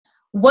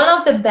One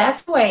of the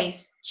best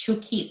ways to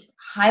keep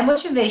high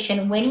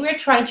motivation when we're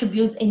trying to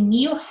build a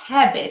new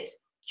habit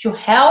to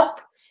help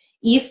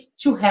is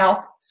to help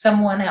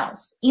someone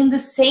else in the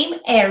same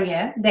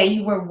area that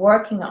you were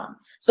working on.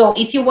 So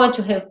if you want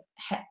to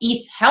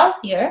eat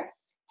healthier,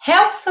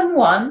 help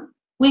someone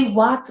with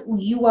what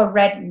you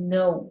already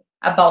know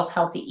about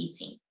healthy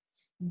eating.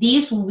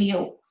 This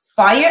will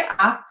fire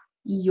up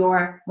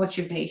your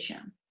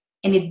motivation.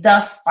 And it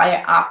does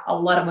fire up a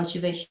lot of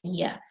motivation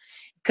here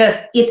because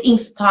it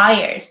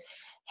inspires.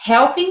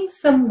 Helping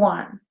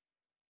someone,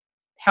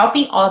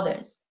 helping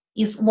others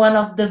is one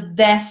of the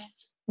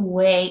best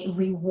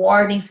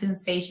rewarding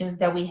sensations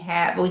that we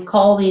have. We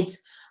call it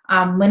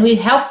when we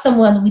help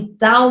someone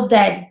without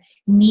that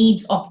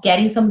need of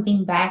getting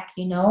something back,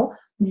 you know.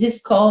 This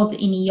is called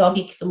in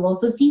yogic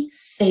philosophy,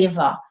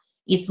 seva.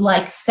 It's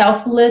like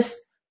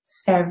selfless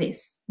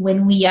service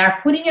when we are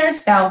putting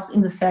ourselves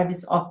in the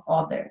service of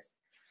others.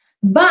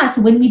 But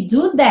when we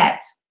do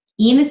that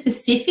in a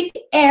specific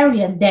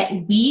area that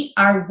we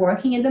are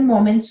working at the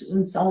moment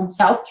on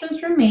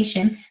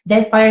self-transformation,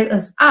 that fires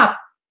us up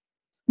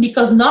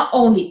because not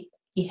only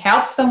it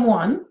helps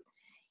someone,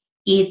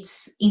 it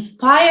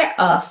inspires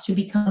us to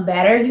become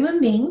better human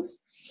beings,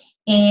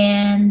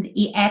 and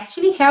it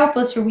actually helps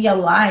us to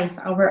realize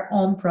our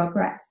own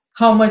progress,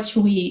 how much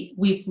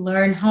we've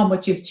learned, how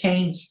much we've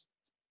changed.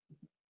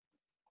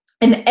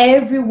 And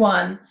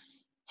everyone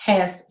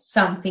has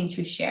something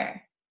to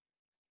share.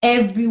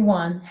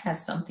 Everyone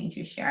has something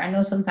to share. I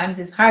know sometimes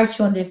it's hard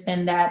to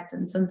understand that,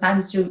 and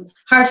sometimes it's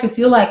hard to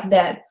feel like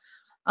that.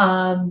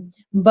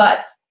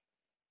 But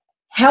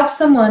help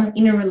someone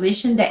in a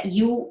relation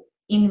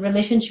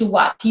to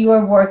what you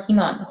are working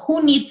on.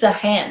 Who needs a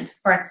hand,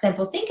 for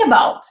example? Think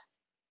about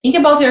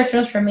your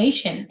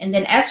transformation and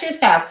then ask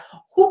yourself,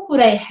 who could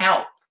I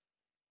help?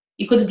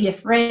 It could be a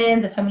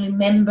friend, a family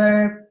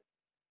member,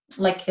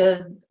 like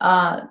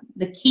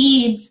the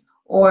kids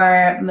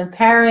or my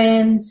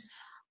parents,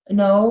 you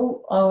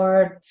know,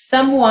 or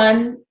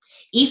someone.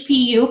 If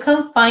you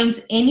can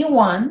find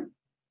anyone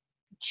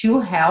to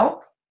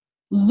help,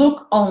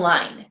 look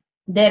online.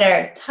 There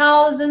are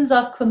thousands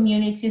of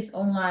communities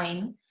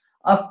online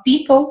of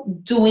people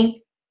doing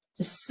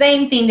the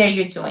same thing that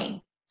you're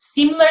doing,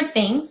 similar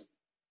things,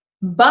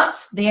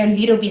 but they are a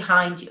little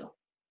behind you.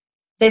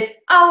 There's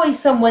always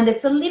someone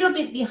that's a little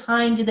bit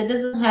behind you that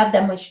doesn't have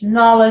that much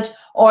knowledge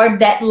or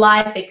that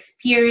life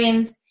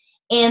experience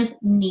and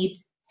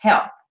needs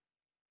help.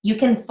 You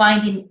can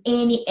find in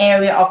any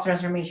area of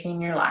transformation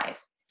in your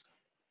life.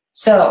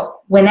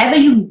 So whenever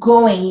you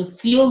go and you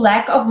feel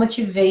lack of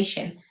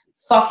motivation,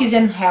 focus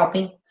on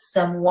helping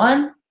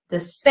someone the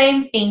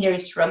same thing they're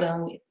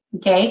struggling with,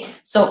 okay?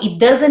 So it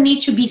doesn't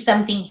need to be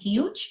something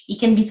huge. It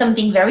can be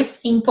something very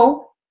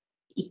simple,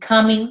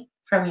 coming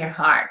from your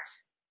heart.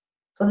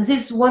 So this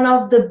is one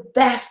of the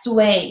best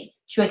way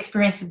to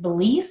experience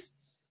bliss,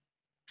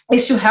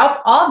 is to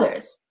help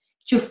others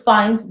to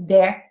find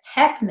their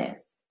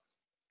happiness.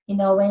 You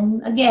know,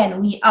 and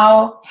again, we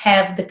all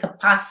have the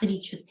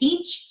capacity to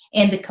teach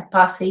and the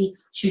capacity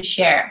to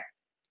share.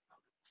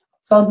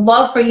 So I'd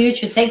love for you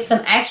to take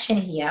some action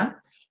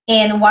here.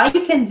 And what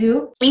you can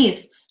do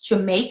is to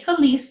make a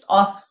list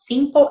of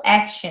simple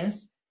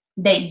actions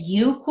that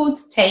you could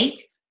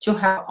take to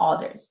help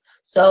others.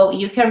 So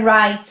you can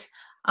write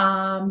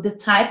the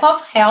type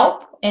of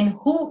help and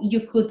who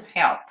you could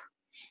help.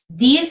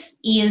 This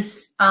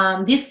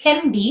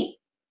can be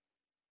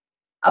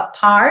a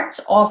part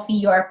of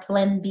your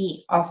plan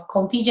B, of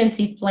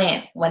contingency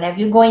plan. Whenever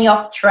you're going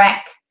off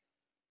track,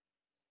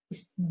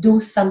 do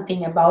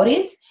something about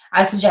it.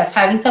 I suggest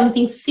having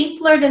something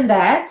simpler than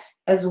that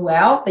as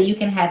well, but you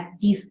can have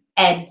these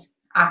ads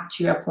up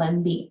to your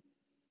plan B.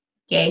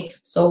 Okay,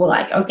 so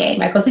like, okay,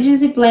 my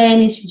contingency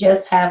plan is to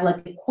just have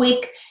like a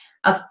quick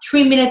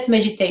 3 minutes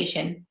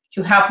meditation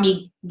to help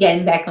me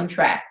getting back on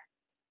track.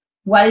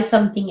 What is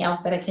something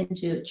else that I can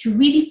do to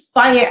really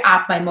fire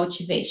up my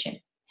motivation?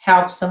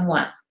 Help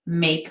someone.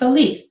 Make a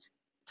list.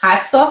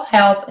 Types of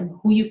help and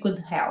who you could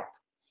help.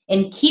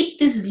 And keep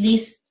this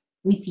list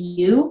with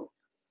you.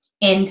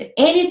 And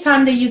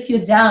anytime that you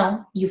feel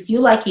down, you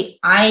feel like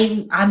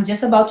I'm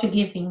just about to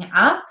giving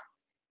up,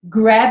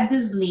 grab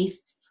this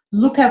list,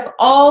 look at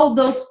all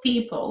those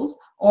peoples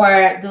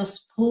or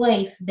those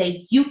places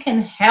that you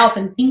can help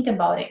and think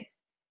about it.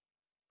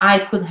 I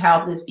could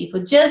help these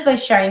people just by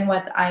sharing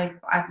what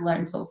I've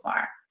learned so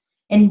far.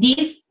 And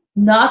this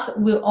not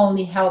will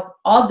only help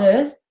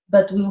others,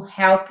 but will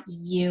help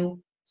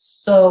you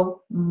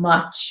so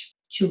much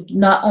to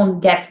not only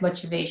get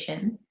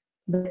motivation,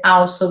 but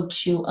also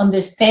to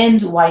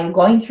understand why you're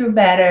going through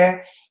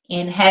better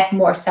and have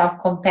more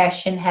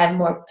self-compassion, have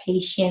more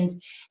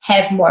patience,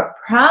 have more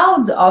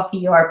proud of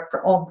your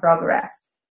own progress.